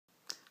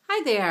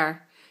Hi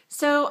there.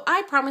 So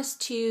I promised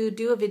to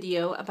do a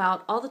video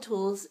about all the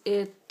tools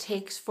it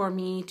takes for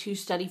me to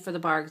study for the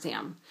bar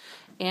exam.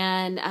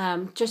 And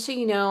just so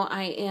you know,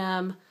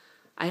 I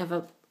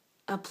have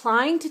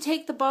applying to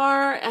take the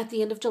bar at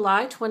the end of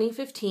July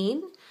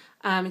 2015.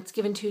 It's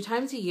given 2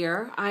 times a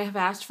year. I have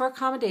asked for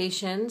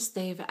accommodations.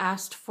 They've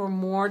asked for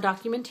more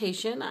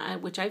documentation,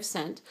 which I've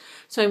sent.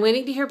 So I'm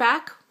waiting to hear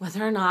back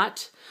whether or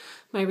not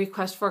my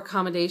request for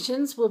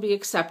accommodations will be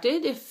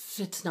accepted. If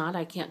it's not,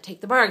 I can't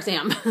take the bar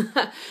exam.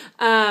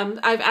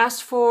 I've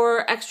asked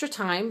for extra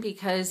time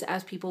because,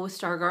 as people with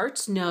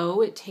Stargarts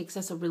know, it takes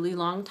us a really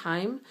long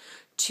time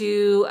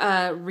to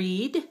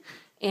read,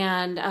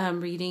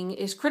 and reading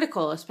is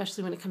critical,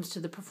 especially when it comes to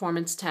the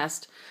performance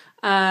test.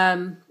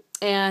 And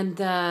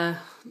the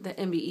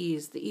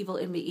MBEs, the evil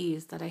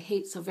MBEs that I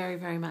hate so very,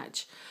 very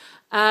much.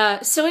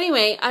 So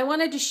anyway, I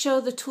wanted to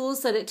show the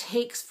tools that it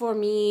takes for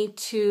me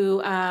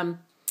to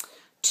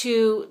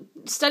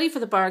study for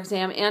the bar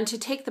exam and to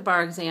take the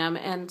bar exam,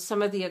 and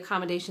some of the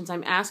accommodations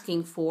I'm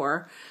asking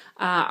for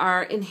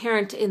are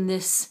inherent in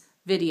this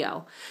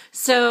video.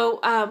 So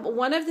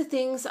one of the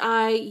things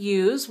I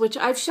use, which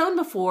I've shown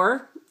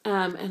before,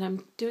 and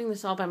I'm doing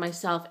this all by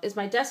myself, is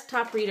my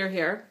desktop reader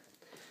here.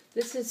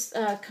 This is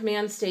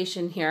Command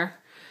Station here,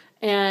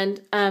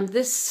 and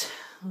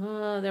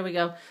there we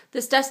go.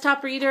 This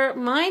desktop reader,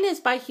 mine is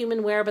by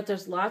Humanware, but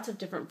there's lots of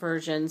different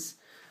versions.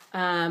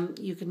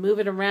 You can move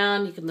it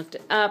around, you can lift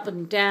it up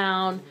and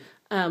down.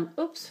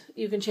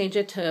 You can change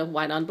it to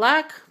white on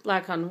black,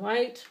 black on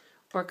white,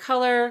 or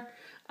color.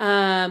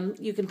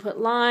 You can put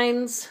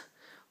lines,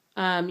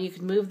 you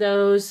can move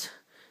those.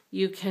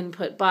 You can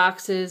put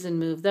boxes and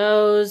move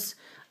those.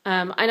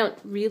 I don't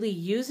really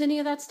use any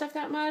of that stuff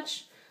that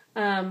much.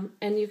 And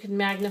you can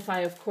magnify,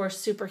 of course,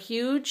 super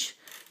huge,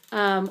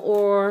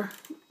 or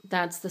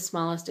that's the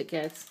smallest it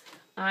gets.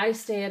 I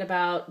stay at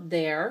about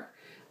there.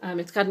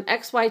 It's got an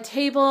XY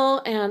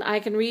table, and I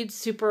can read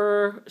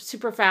super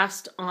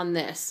fast on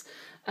this.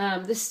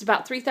 This is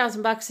about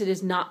 $3,000. It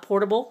is not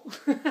portable,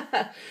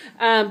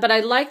 but I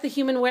like the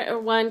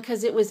Humanware one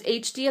because it was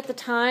HD at the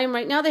time.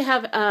 Right now they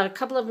have a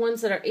couple of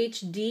ones that are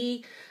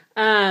HD.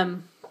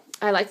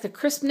 I like the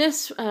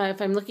crispness.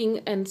 If I'm looking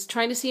and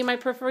trying to see in my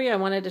periphery, I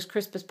want it as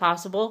crisp as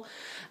possible.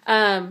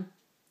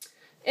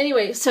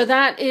 Anyway, so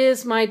that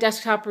is my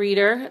desktop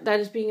reader that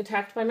is being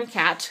attacked by my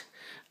cat.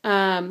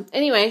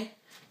 Anyway,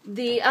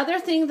 the other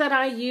thing that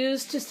I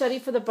use to study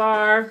for the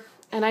bar,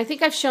 and I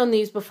think I've shown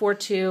these before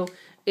too,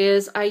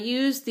 is I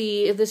use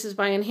this is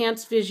by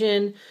Enhanced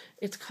Vision.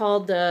 It's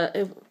called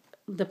the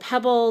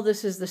Pebble.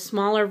 This is the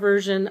smaller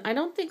version. I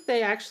don't think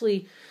they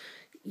actually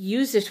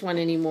use this one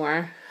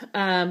anymore.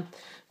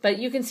 But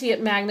you can see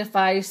it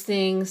magnifies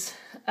things,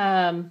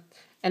 and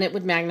it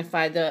would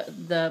magnify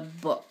the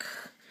book.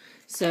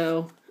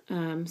 So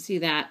see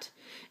that.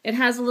 It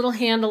has a little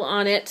handle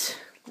on it.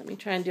 Let me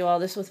try and do all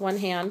this with one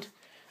hand.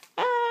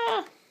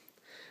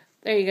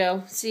 There you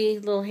go. See,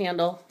 little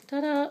handle.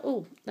 Ta-da.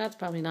 Oh, that's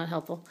probably not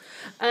helpful.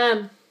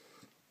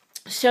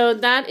 So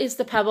that is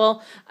the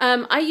Pebble.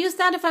 I use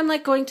that if I'm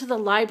like going to the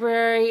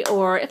library,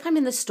 or if I'm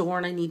in the store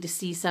and I need to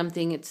see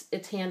something.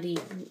 It's handy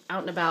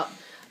out and about.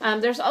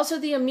 There's also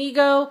the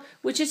Amigo,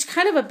 which is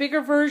kind of a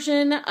bigger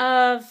version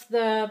of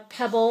the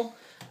Pebble.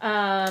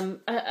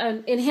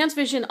 Enhanced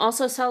Vision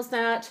also sells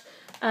that.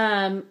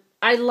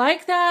 I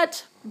like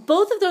that.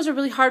 Both of those are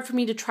really hard for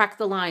me to track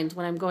the lines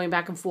when I'm going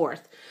back and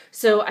forth.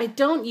 So I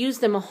don't use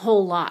them a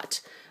whole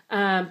lot,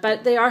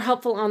 but they are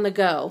helpful on the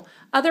go.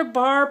 Other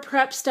bar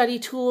prep study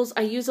tools,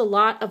 I use a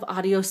lot of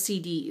audio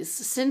CDs.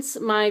 Since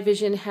my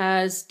vision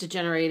has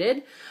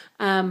degenerated,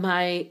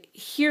 my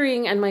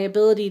hearing and my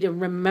ability to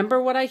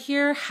remember what I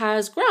hear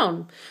has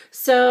grown.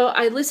 So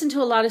I listen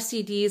to a lot of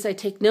CDs. I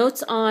take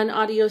notes on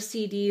audio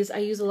CDs. I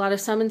use a lot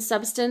of Sum and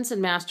Substance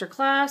and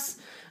Masterclass.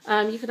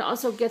 You can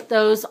also get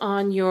those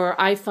on your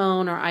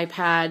iPhone or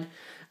iPad.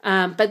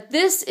 But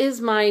this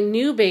is my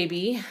new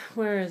baby.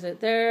 Where is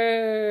it?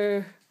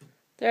 There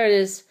it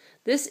is.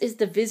 This is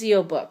the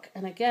Visio Book.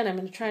 And again, I'm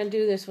going to try and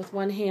do this with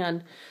one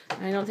hand.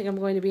 I don't think I'm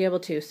going to be able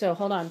to. So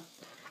hold on.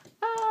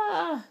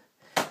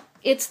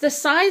 It's the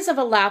size of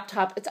a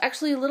laptop. It's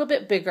actually a little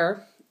bit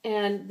bigger.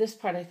 And this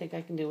part I think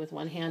I can do with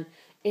one hand.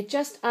 It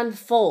just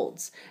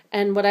unfolds.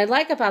 And what I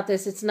like about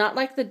this, it's not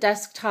like the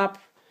desktop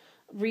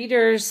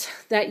readers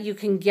that you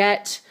can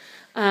get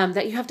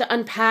that you have to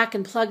unpack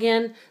and plug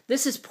in.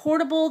 This is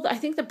portable. I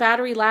think the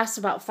battery lasts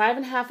about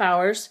 5.5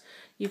 hours.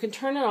 You can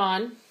turn it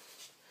on,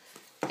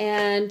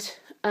 and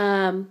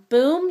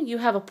boom, you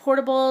have a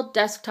portable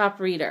desktop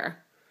reader.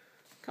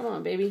 Come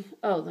on, baby.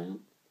 Oh,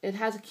 it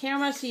has a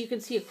camera so you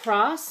can see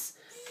across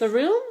the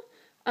room,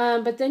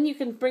 but then you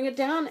can bring it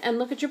down and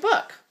look at your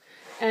book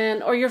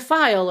or your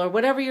file or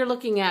whatever you're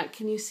looking at.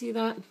 Can you see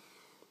that?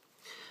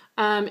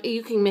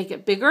 You can make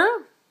it bigger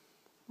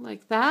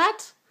like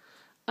that.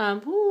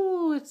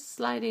 Ooh, it's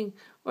sliding.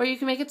 Or you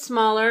can make it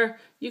smaller.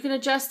 You can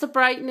adjust the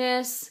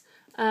brightness.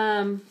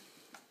 I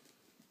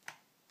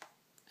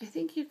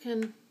think you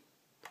can,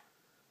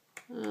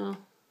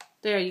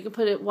 there, you can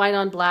put it white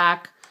on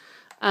black.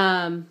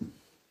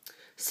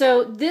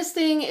 So this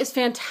thing is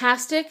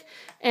fantastic.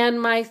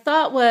 And my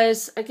thought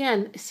was,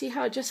 again, see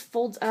how it just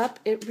folds up?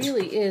 It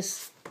really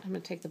is, I'm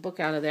going to take the book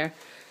out of there.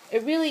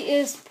 It really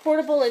is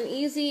portable and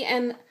easy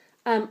and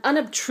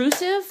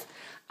unobtrusive.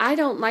 I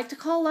don't like to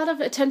call a lot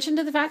of attention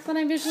to the fact that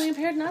I'm visually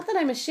impaired. Not that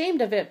I'm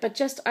ashamed of it, but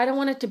just I don't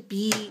want it to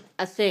be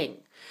a thing.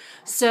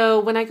 So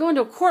when I go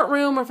into a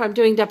courtroom or if I'm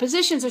doing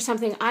depositions or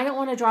something, I don't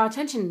want to draw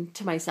attention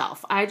to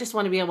myself. I just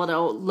want to be able to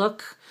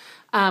look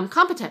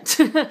competent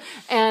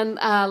and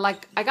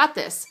like I got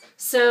this.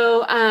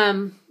 So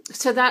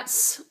so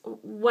that's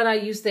what I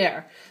use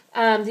there.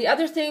 The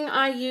other thing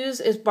I use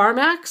is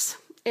Barmax,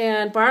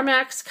 and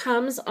Barmax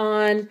comes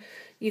on,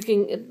 you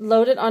can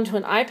load it onto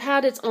an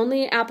iPad. It's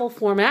only Apple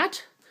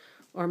format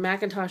or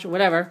Macintosh or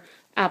whatever,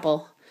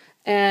 Apple.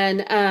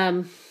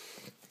 And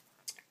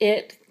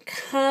it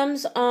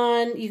comes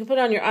on, you can put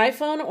it on your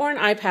iPhone or an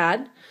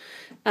iPad.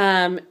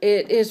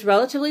 It is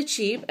relatively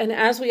cheap, and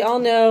as we all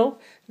know,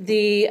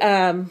 the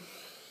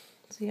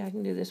see, I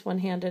can do this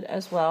one-handed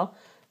as well.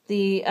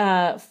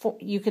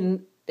 You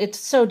can, it's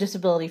so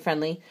disability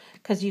friendly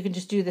because you can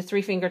just do the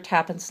 3-finger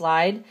tap and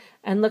slide,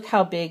 and look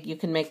how big you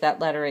can make that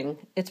lettering.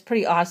 It's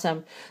pretty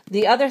awesome.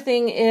 The other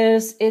thing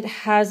is it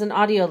has an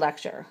audio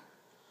lecture.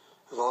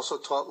 I've also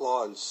taught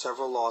law in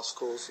several law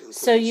schools.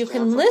 So you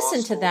can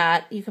listen to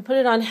that. You can put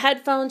it on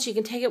headphones. You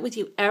can take it with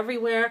you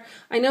everywhere.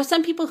 I know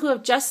some people who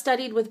have just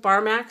studied with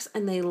Barmax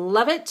and they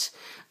love it.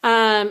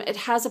 It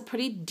has a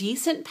pretty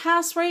decent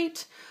pass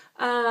rate.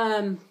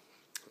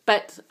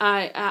 But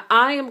I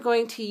am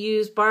going to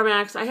use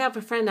Barmax. I have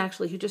a friend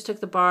actually who just took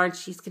the bar and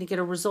she's going to get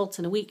her results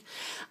in a week.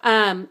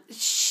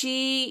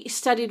 She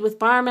studied with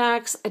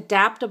Barmax,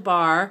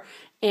 Adaptibar,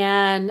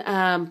 and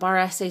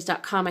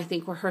baressays.com, I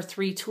think, were her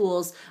 3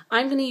 tools.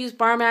 I'm going to use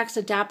Barmax,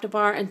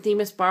 Adaptibar, and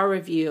Themis Bar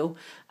Review.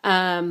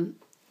 Themis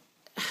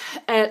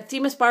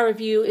Bar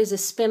Review is a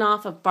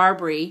spin-off of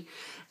Barbary,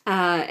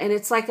 and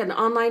it's like an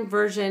online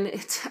version.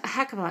 It's a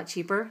heck of a lot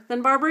cheaper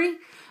than Barbary,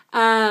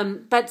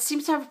 but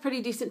seems to have a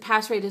pretty decent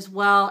pass rate as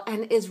well,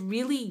 and is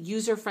really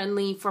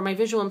user-friendly for my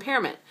visual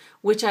impairment,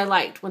 which I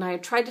liked. When I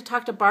tried to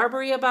talk to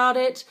Barbary about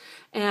it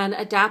and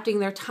adapting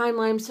their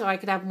timeline so I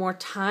could have more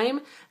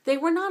time, they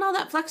were not all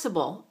that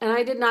flexible, and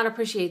I did not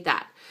appreciate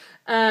that.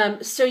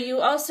 So you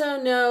also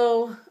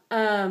know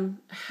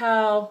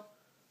how,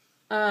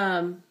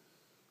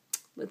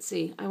 let's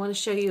see, I want to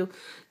show you,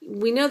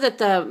 we know that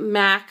the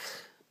Mac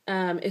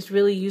is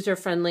really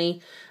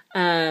user-friendly.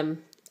 I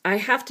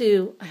have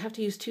to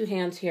use 2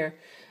 hands here.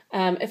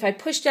 If I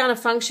push down a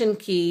function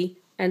key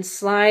and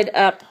slide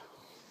up,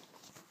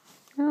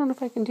 I don't know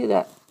if I can do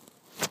that,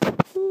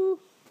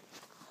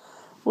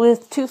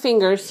 with 2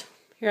 fingers.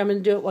 Here, I'm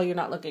going to do it while you're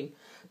not looking.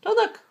 Don't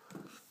look.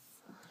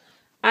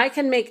 I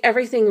can make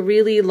everything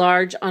really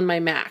large on my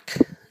Mac.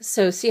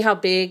 So see how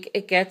big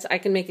it gets? I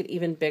can make it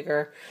even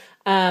bigger.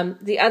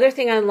 The other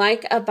thing I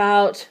like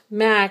about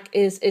Mac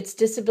is it's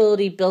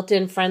disability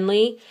built-in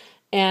friendly.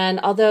 And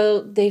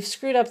although they've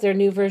screwed up their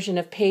new version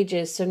of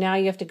Pages, so now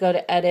you have to go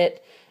to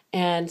Edit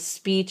and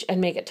Speech and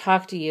make it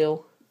talk to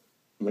you.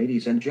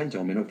 Ladies and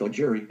gentlemen of the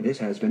jury, this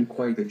has been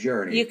quite the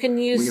journey. You can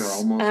use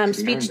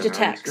speech to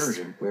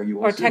text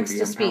or text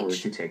to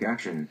speech. To take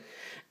action.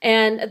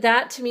 And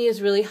that to me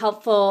is really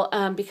helpful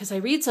because I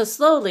read so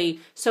slowly.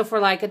 So for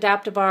like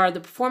Adaptibar, the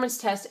performance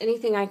test,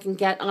 anything I can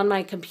get on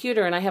my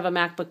computer, and I have a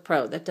MacBook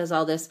Pro that does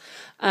all this,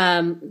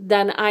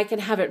 then I can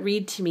have it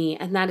read to me,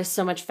 and that is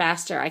so much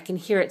faster. I can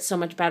hear it so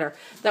much better.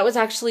 That was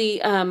actually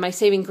my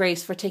saving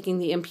grace for taking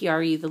the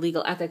MPRE, the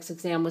legal ethics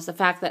exam, was the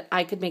fact that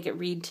I could make it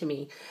read to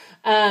me.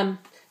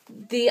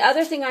 The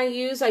other thing I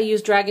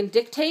use Drag and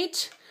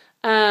Dictate,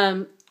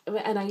 and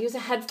I use a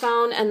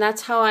headphone, and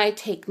that's how I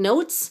take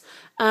notes.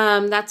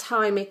 That's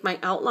how I make my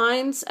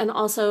outlines, and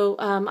also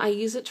I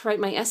use it to write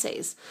my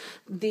essays.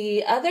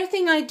 The other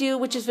thing I do,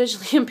 which is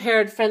visually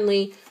impaired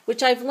friendly,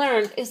 which I've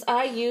learned, is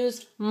I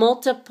use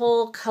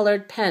multiple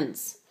colored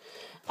pens.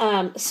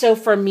 So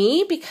for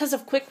me, because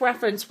of quick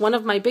reference, one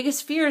of my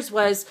biggest fears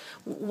was,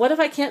 what if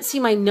I can't see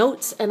my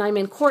notes and I'm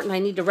in court and I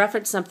need to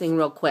reference something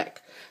real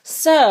quick?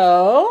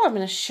 So I'm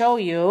going to show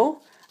you,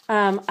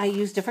 I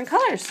use different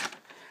colors.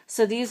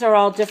 So these are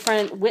all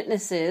different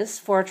witnesses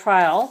for a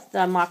trial,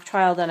 the mock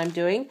trial that I'm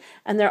doing,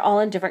 and they're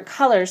all in different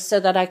colors so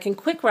that I can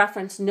quick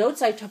reference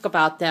notes I took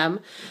about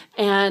them,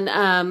 and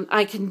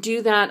I can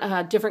do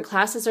that. Different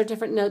classes are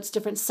different notes,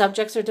 different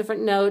subjects are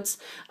different notes.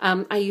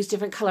 I use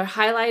different color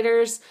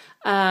highlighters,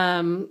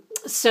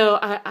 so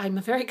I'm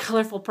a very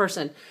colorful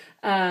person.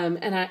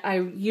 And I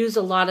use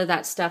a lot of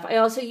that stuff. I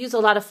also use a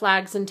lot of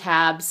flags and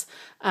tabs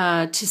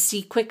to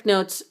see quick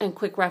notes and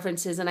quick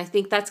references, and I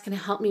think that's going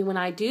to help me when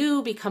I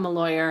do become a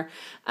lawyer,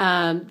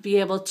 be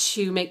able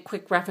to make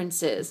quick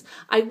references.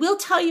 I will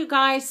tell you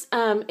guys,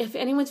 if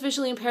anyone's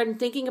visually impaired and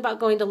thinking about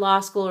going to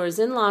law school or is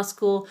in law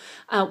school,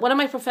 one of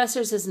my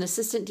professors is an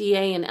assistant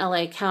DA in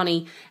LA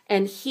County,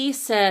 and he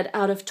said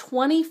out of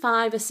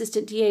 25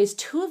 assistant DAs,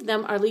 2 of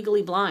them are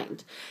legally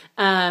blind.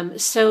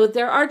 So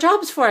there are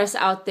jobs for us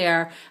out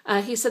there.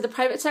 He said the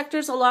private sector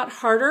is a lot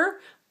harder,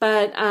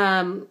 But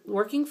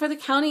working for the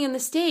county and the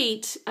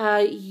state,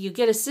 you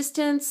get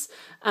assistance,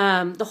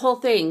 the whole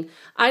thing.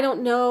 I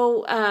don't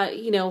know,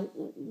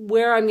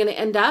 where I'm going to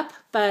end up,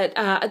 but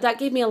that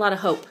gave me a lot of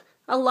hope.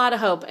 A lot of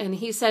hope. And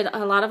he said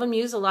a lot of them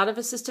use a lot of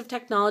assistive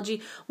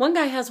technology. One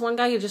guy has one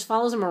guy who just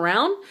follows him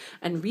around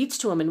and reads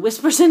to him and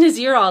whispers in his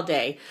ear all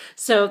day.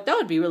 So that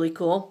would be really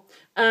cool.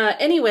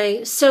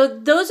 Anyway, so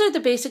those are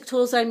the basic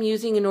tools I'm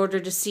using in order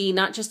to see,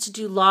 not just to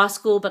do law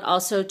school, but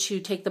also to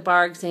take the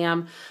bar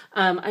exam.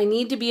 I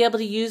need to be able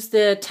to use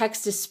the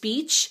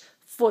text-to-speech.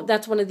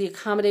 That's one of the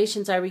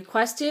accommodations I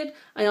requested.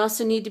 I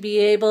also need to be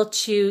able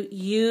to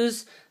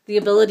use the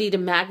ability to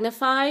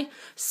magnify.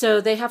 So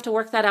they have to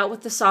work that out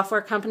with the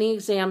software company,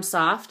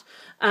 ExamSoft.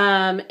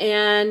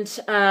 And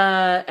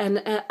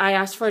I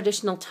asked for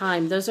additional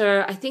time. Those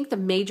are, I think, the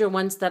major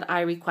ones that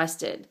I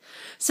requested.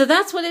 So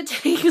that's what it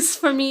takes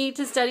for me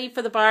to study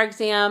for the bar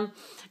exam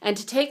and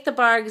to take the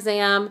bar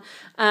exam.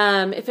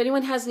 If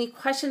anyone has any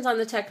questions on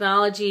the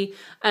technology,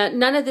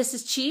 none of this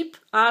is cheap.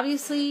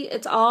 Obviously,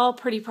 it's all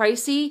pretty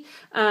pricey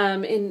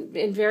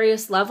in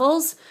various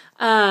levels.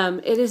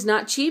 It is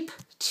not cheap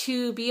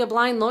to be a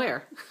blind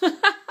lawyer,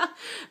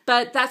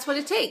 but that's what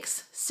it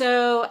takes.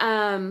 So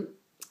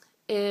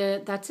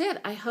that's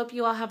it. I hope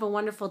you all have a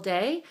wonderful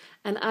day,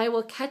 and I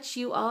will catch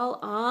you all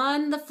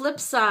on the flip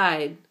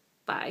side.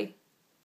 Bye.